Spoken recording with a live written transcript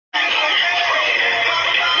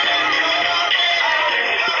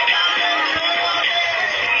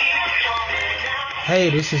Hey,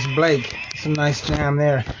 this is Blake. Some nice jam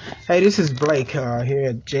there. Hey, this is Blake here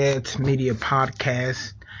at Jed's Media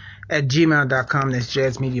Podcast at gmail.com. That's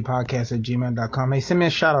Jed's Media Podcast at gmail.com. Hey, send me a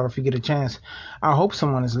shout out if you get a chance. I hope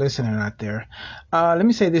someone is listening out there. Let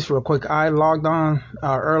me say this real quick. I logged on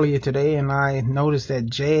earlier today and I noticed that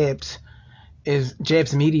Jed's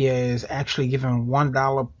Media is actually giving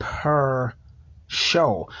 $1 per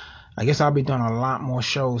show. I guess I'll be doing a lot more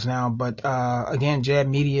shows now, but again, Jed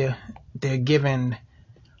Media, they're giving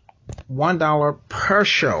 $1 per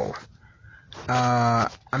show.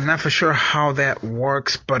 I'm not for sure how that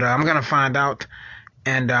works, but I'm gonna find out,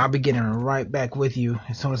 and I'll be getting right back with you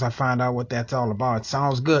as soon as I find out what that's all about. It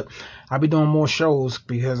sounds good. I'll be doing more shows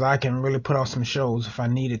because I can really put out some shows if I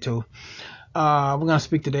needed to. We're going to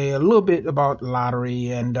speak today a little bit about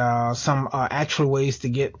lottery and some actual ways to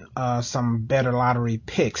get some better lottery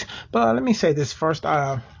picks. But let me say this first.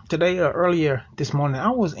 Today, earlier this morning, I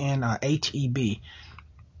was in HEB.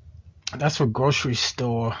 That's a grocery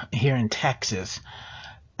store here in Texas.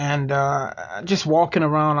 And just walking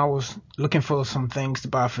around, I was looking for some things to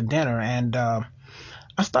buy for dinner. And I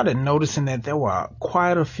started noticing that there were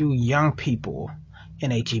quite a few young people in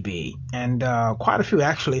HEB, and quite a few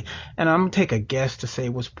actually, and I'm gonna take a guess to say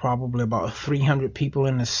it was probably about 300 people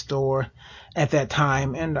in the store at that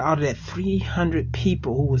time. And out of that 300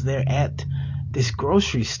 people who was there at this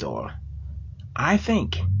grocery store, I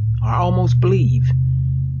think, or I almost believe,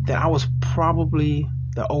 that I was probably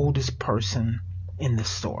the oldest person in the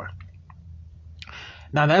store.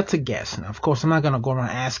 Now that's a guess. Now, of course, I'm not gonna go around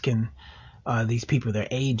asking these people their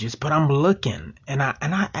ages, but I'm looking, and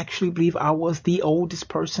I actually believe I was the oldest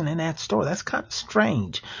person in that store. That's kind of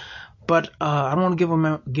strange, but I don't want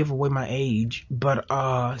to give away my age, but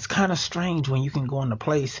it's kind of strange when you can go in the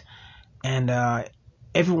place and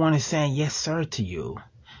everyone is saying yes sir to you,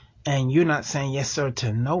 and you're not saying yes sir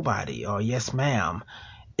to nobody or yes ma'am.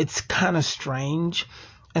 It's kind of strange,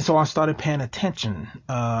 and so I started paying attention.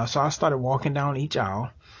 So I started walking down each aisle,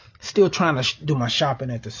 still trying to do my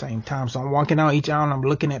shopping at the same time. So I'm walking down each aisle and I'm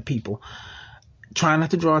looking at people, trying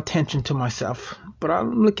not to draw attention to myself, but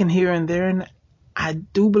I'm looking here and there, and I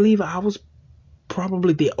do believe I was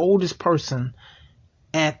probably the oldest person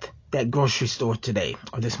at that grocery store today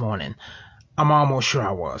or this morning. I'm almost sure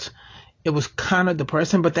I was. It was kind of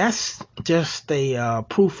depressing, but that's just a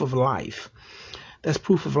proof of life. That's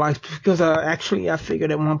proof of life because actually I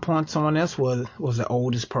figured at one point someone else was the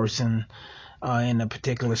oldest person in a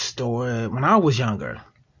particular store when I was younger.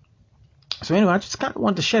 So anyway, I just kind of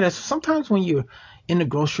wanted to share that. So sometimes when you're in the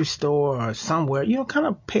grocery store or somewhere, you know, kind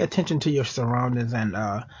of pay attention to your surroundings and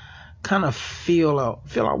kind of feel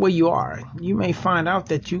out where you are. You may find out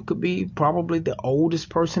that you could be probably the oldest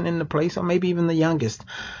person in the place, or maybe even the youngest.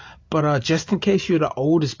 But just in case you're the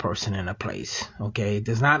oldest person in a place, okay,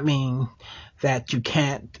 does not mean that you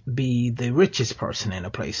can't be the richest person in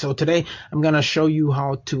a place. So today I'm going to show you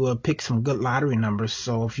how to pick some good lottery numbers.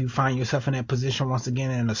 So if you find yourself in that position once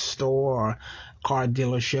again in a store or car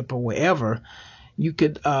dealership or wherever, you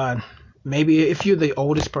could maybe if you're the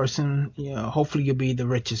oldest person, you know, hopefully you'll be the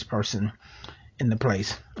richest person in the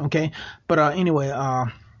place. Okay. But anyway,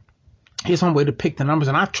 here's one way to pick the numbers,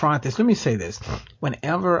 and I've tried this. Let me say this.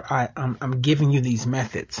 Whenever I'm giving you these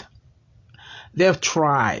methods, they've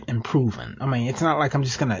tried and proven. I mean, it's not like I'm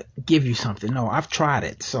just going to give you something. No, I've tried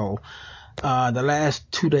it. So the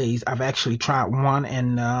last 2 days, I've actually tried one,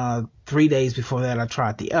 and 3 days before that, I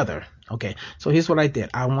tried the other. Okay, so here's what I did.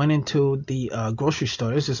 I went into the grocery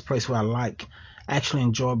store. There's this place where I actually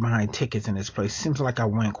enjoy buying tickets in this place. Seems like I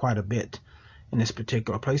went quite a bit in this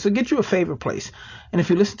particular place. So get you a favorite place. And if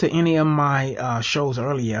you listen to any of my shows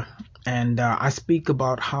earlier, and I speak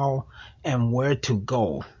about how and where to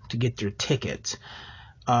go to get your tickets.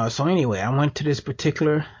 So anyway, I went to this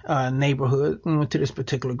particular neighborhood and went to this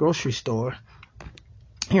particular grocery store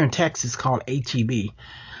here in Texas called HEB.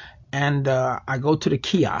 And I go to the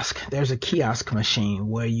kiosk. There's a kiosk machine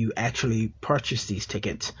where you actually purchase these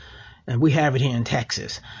tickets. And we have it here in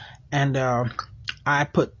Texas. And I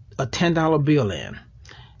put a $10 bill in,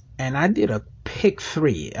 and I did a pick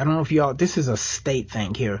 3. I don't know if y'all, this is a state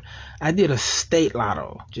thing here. I did a state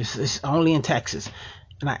lotto, just it's only in Texas,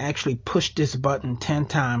 and I actually pushed this button 10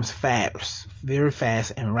 times fast, very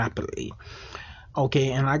fast and rapidly.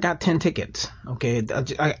 Okay, and I got 10 tickets. Okay,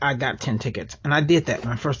 I got 10 tickets, and I did that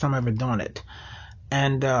my first time ever doing it,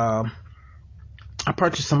 and I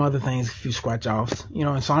purchased some other things, a few scratch offs, you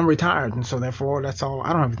know, and so I'm retired, and so therefore that's all.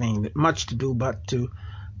 I don't have anything much to do but to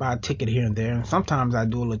buy a ticket here and there, and sometimes I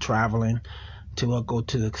do a little traveling to go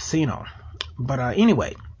to the casino. But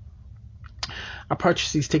anyway, I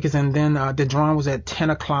purchased these tickets, and then the drawing was at 10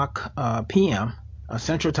 o'clock p.m.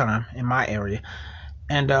 Central Time in my area,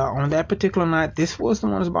 And on that particular night, this was the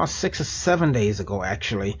one that was about 6 or 7 days ago,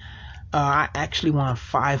 actually. I actually won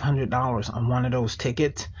 $500 on one of those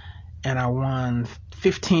tickets, and I won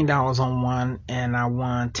 $15 on one, and I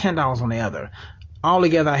won $10 on the other.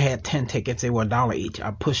 Altogether, I had 10 tickets. They were $1 each.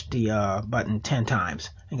 I pushed the button 10 times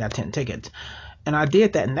and got 10 tickets. And I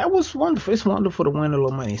did that, and that was wonderful. It's wonderful to win a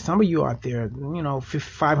little money. Some of you out there,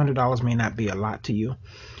 $500 may not be a lot to you,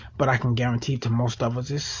 but I can guarantee to most of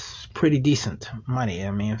us, it's pretty decent money.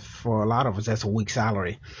 I mean, for a lot of us, that's a week's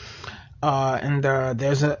salary. And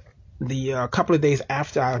there's the couple of days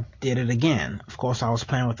after I did it again. Of course, I was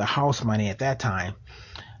playing with the house money at that time,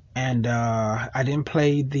 and I didn't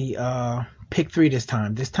play the pick three this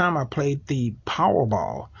time. This time I played the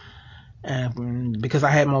Powerball, and because I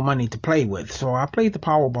had more money to play with, so I played the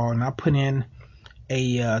Powerball, and I put in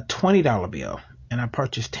a $20 bill, and I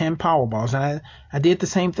purchased 10 Powerballs, and I did the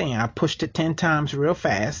same thing. I pushed it 10 times real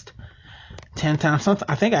fast, 10 times.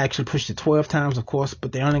 I think I actually pushed it 12 times, of course,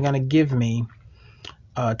 but they're only going to give me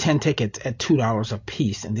 10 tickets at $2 a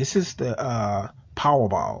piece, and this is the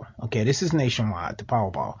Powerball. Okay, this is nationwide, the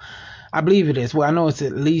Powerball. I believe it is. Well, I know it's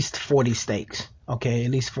at least 40 states. Okay,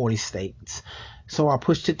 at least 40 states. So I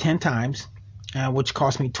pushed it 10 times, which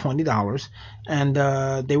cost me $20,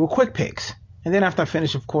 and they were quick picks. And then after I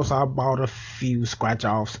finished, of course, I bought a few scratch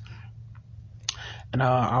offs, and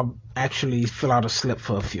I'll actually fill out a slip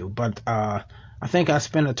for a few. But I think I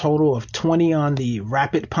spent a total of 20 on the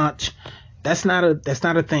rapid punch. That's not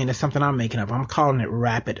a thing. That's something I'm making up. I'm calling it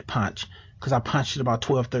rapid punch because I punched it about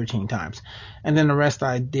 12, 13 times. And then the rest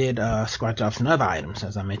I did scratch offs and other items,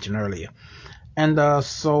 as I mentioned earlier. And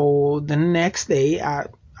so the next day I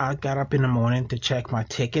got up in the morning to check my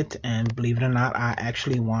ticket, and believe it or not, I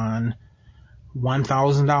actually won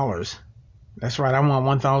 $1,000. That's right, I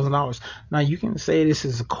won $1,000. Now you can say this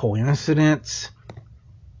is a coincidence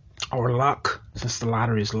or luck, since the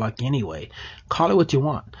lottery is luck anyway. Call it what you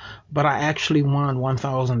want, but I actually won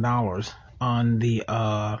 $1,000 on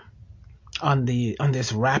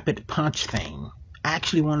this rapid punch thing. I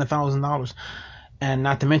actually won $1,000, and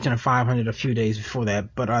not to mention a $500 a few days before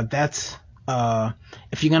that. But that's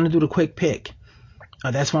if you're gonna do the quick pick.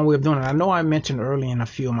 That's one way of doing it. I know I mentioned earlier in a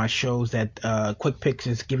few of my shows that quick picks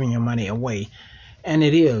is giving your money away, and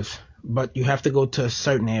it is, but you have to go to a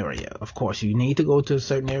certain area. Of course, you need to go to a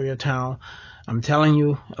certain area of town. I'm telling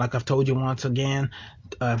you, like I've told you once again,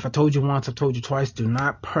 if I told you once, I've told you twice, do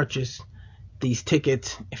not purchase these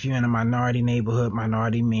tickets if you're in a minority neighborhood,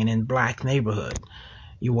 minority meaning black neighborhood.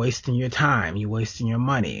 You're wasting your time. You're wasting your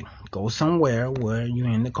money. Go somewhere where you're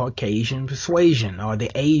in the Caucasian persuasion or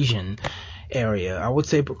the Asian area. I would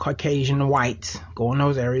say Caucasian whites. Go in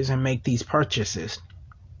those areas and make these purchases.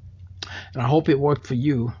 And I hope it worked for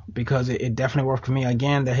you, because it definitely worked for me.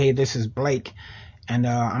 Again, hey, this is Blake, and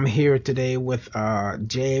I'm here today with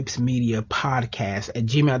Jeb's Media Podcast at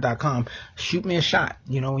gmail.com. Shoot me a shot,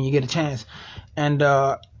 when you get a chance. And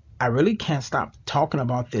I really can't stop talking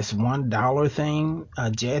about this $1 thing.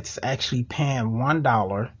 Jed's actually paying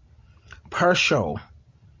 $1 per show.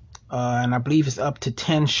 And I believe it's up to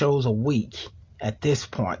 10 shows a week at this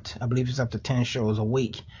point. I believe it's up to 10 shows a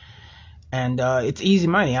week. And it's easy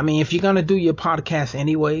money. I mean, if you're going to do your podcast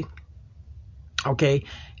anyway, okay,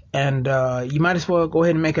 and you might as well go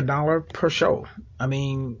ahead and make $1 per show. I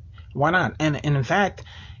mean, why not? And in fact,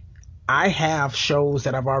 I have shows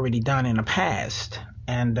that I've already done in the past,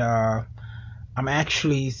 and I've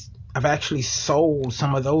actually sold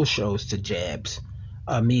some of those shows to Jeb's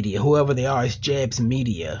Media, whoever they are. It's Jeb's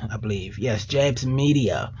Media, I believe. Yes, Jeb's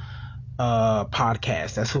Media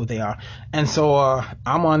podcast. That's who they are. And so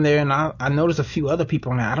I'm on there, and I noticed a few other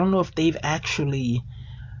people on there. I don't know if they've actually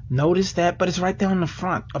noticed that, but it's right there on the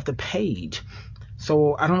front of the page.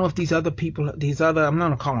 So I don't know if these other people, I'm not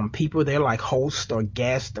gonna call them people, they're like hosts or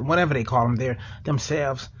guests, whatever they call them, they're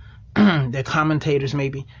themselves, they're commentators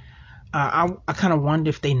maybe. I kind of wonder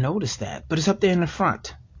if they noticed that, but it's up there in the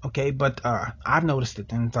front. Okay, but I've noticed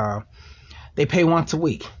it, and they pay once a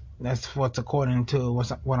week. That's what's according to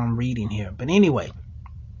what I'm reading here. But anyway,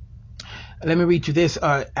 let me read you this.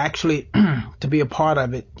 Actually, to be a part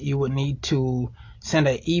of it, you would need to send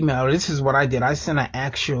an email. This is what I did. I sent an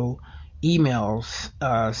actual email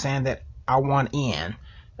saying that I want in.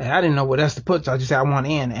 And I didn't know what else to put, so I just said I want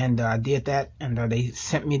in, and I did that, and they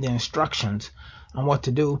sent me the instructions on what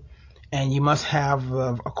to do. And you must have,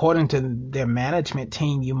 according to their management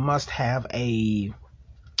team, you must have a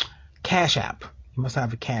Cash App. You must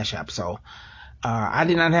have a Cash App. So I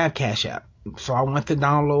did not have Cash App, so I went to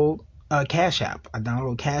download Cash App. I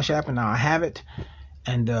download Cash App, and now I have it.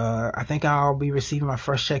 And I think I'll be receiving my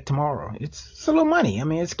first check tomorrow. It's a little money. I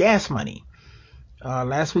mean, it's gas money.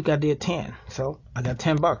 Last week I did 10, so I got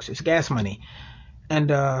 $10. It's gas money. And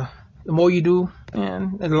the more you do,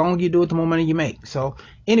 and the longer you do it, the more money you make. So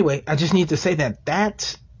anyway, I just need to say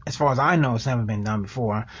that as far as I know, it's never been done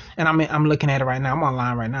before. And I'm looking at it right now. I'm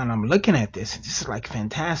online right now, and I'm looking at this. This is like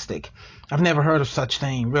fantastic. I've never heard of such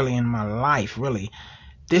thing really in my life. Really,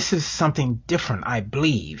 this is something different. I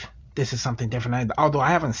believe this is something different. Although I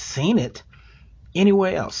haven't seen it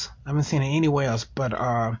anywhere else. I haven't seen it anywhere else, but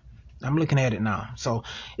I'm looking at it now. So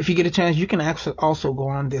if you get a chance, you can actually also go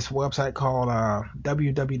on this website called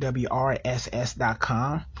www.rss.com.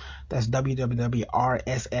 That's www.rss.com.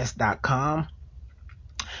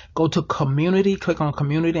 Go to community, click on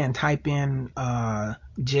community, and type in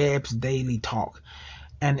Jeb's Daily Talk,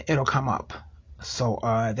 and it'll come up. So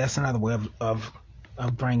that's another way of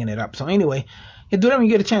bringing it up. So anyway, you do that when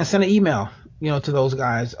you get a chance. Send an email, to those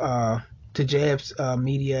guys, to Jeb's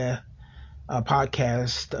Media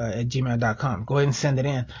Podcast at gmail.com. Go ahead and send it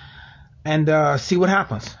in, and see what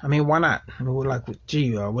happens. I mean, why not? I mean, we're like,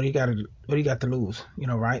 gee, what do you got to lose?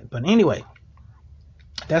 Right? But anyway,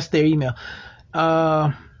 that's their email.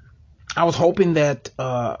 I was hoping that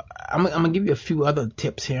I'm gonna give you a few other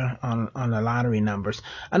tips here on the lottery numbers.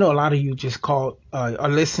 I know a lot of you just call or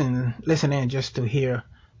listen in just to hear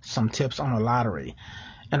some tips on the lottery.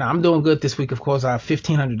 And I'm doing good this week. Of course, I have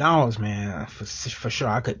 $1,500, man, for sure.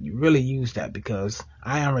 I could really use that because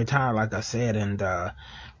I am retired, like I said, and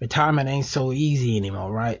retirement ain't so easy anymore,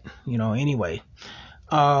 right? Anyway.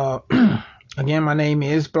 Again, my name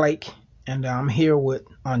is Blake, and I'm here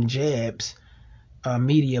on Jeb's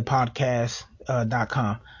Media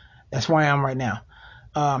Podcast.com. That's where I am right now.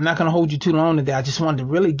 I'm not going to hold you too long today. I just wanted to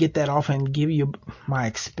really get that off and give you my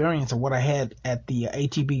experience of what I had at the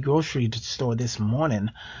HEB grocery store this morning.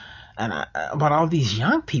 And about all these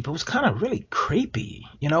young people, it was kind of really creepy.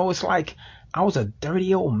 It's like I was a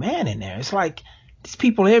dirty old man in there. It's like there's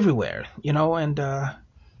people everywhere, and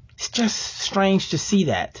it's just strange to see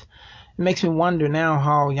that. It makes me wonder now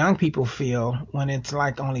how young people feel when it's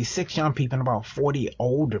like only 6 young people and about 40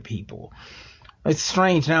 older people. It's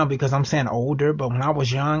strange now because I'm saying older, but when I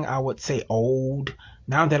was young, I would say old.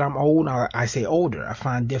 Now that I'm old, I say older. I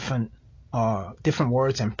find different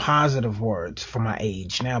words and positive words for my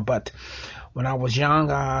age now. But when I was young,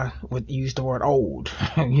 I would use the word old.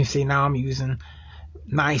 You see, now I'm using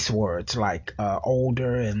nice words like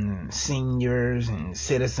older and seniors and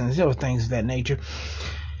citizens, things of that nature.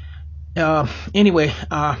 Anyway,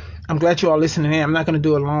 I'm glad you all listening in. I'm not going to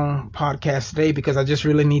do a long podcast today because I just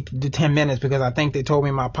really need to do 10 minutes because I think they told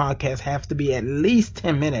me my podcast have to be at least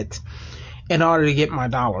 10 minutes in order to get my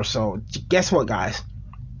dollar. So guess what, guys?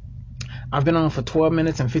 I've been on for 12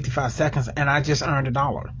 minutes and 55 seconds and I just earned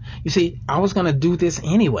 $1. You see, I was going to do this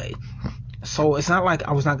anyway. So it's not like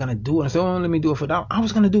I was not going to do it. So let me do it for $1. I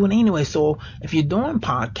was going to do it anyway. So if you're doing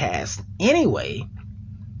podcasts anyway,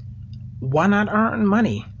 why not earn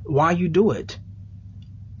money while you do it?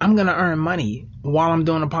 I'm going to earn money while I'm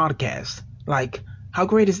doing a podcast. Like, how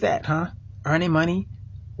great is that, huh? Earning money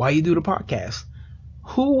while you do the podcast.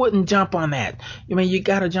 Who wouldn't jump on that? I mean, you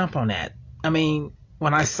got to jump on that. I mean,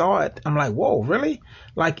 when I saw it, I'm like, whoa, really?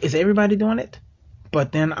 Like, is everybody doing it?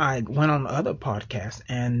 But then I went on other podcasts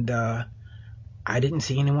and I didn't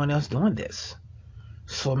see anyone else doing this.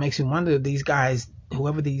 So it makes me wonder, these guys,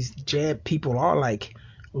 whoever these Jeb people are, like,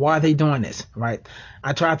 why are they doing this, right?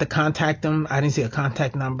 I tried to contact them. I didn't see a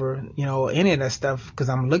contact number, any of that stuff, because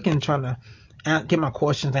I'm trying to get my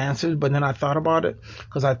questions answered. But then I thought about it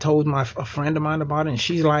because I told a friend of mine about it, and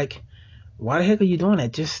she's like, why the heck are you doing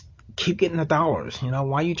that? Just keep getting the dollars.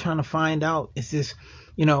 Why are you trying to find out? Is this,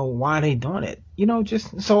 why are they doing it?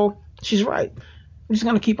 Just so she's right. I'm just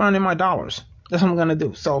going to keep earning my dollars. That's what I'm going to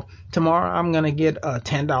do. So tomorrow I'm going to get $10.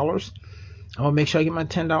 I'm going to make sure I get my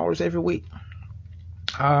 $10 every week.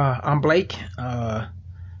 I'm Blake,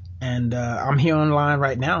 and I'm here online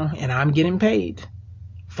right now, and I'm getting paid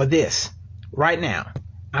for this right now.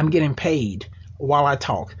 I'm getting paid while I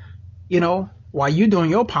talk, while you're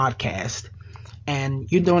doing your podcast,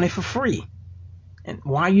 and you're doing it for free. And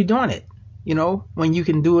why are you doing it? When you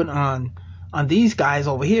can do it on these guys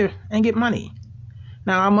over here and get money.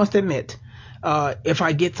 Now, I must admit, if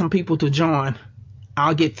I get some people to join,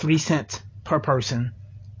 I'll get 3 cents per person.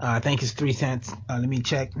 I think it's 3 cents. Let me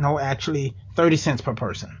check. No, actually 30 cents per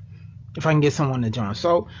person if I can get someone to join.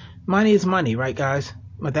 So money is money, right, guys?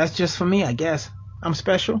 But that's just for me, I guess. I'm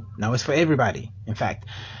special. No, it's for everybody. In fact,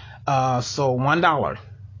 so $1.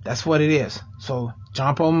 That's what it is. So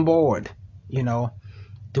jump on board,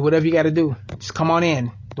 do whatever you got to do. Just come on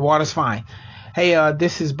in. The water's fine. Hey,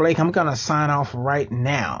 this is Blake. I'm going to sign off right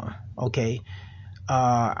now. Okay.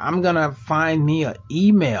 I'm gonna find me an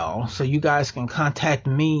email so you guys can contact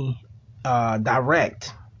me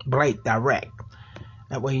direct, Blake direct.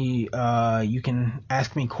 That way you can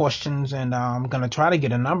ask me questions, and I'm gonna try to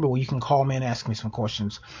get a number where you can call me and ask me some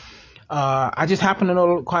questions. I just happen to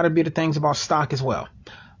know quite a bit of things about stock as well,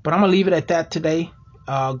 but I'm gonna leave it at that today.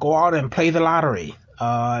 Go out and play the lottery.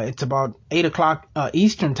 It's about 8 o'clock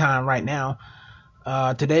Eastern time right now.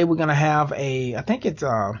 Today we're gonna have I think it's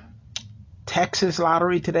Texas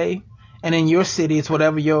lottery today, and in your city it's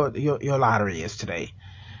whatever your lottery is today.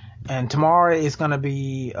 And tomorrow is gonna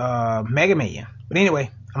be Mega Million. But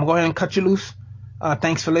anyway, I'm gonna go ahead and cut you loose.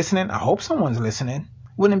 Thanks for listening. I hope someone's listening.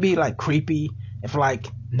 Wouldn't it be like creepy if like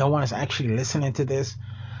no one is actually listening to this?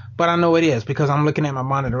 But I know it is, because I'm looking at my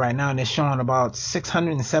monitor right now and it's showing about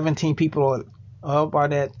 617 people, about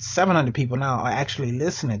that 700 people now are actually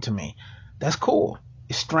listening to me. That's cool.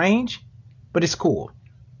 It's strange, but it's cool.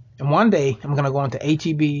 And one day I'm going to go into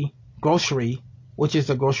HEB grocery, which is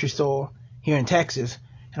a grocery store here in Texas,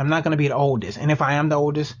 and I'm not going to be the oldest. And if I am the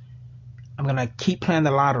oldest, I'm going to keep playing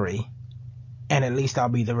the lottery, and at least I'll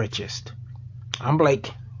be the richest. I'm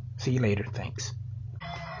Blake. See you later. Thanks.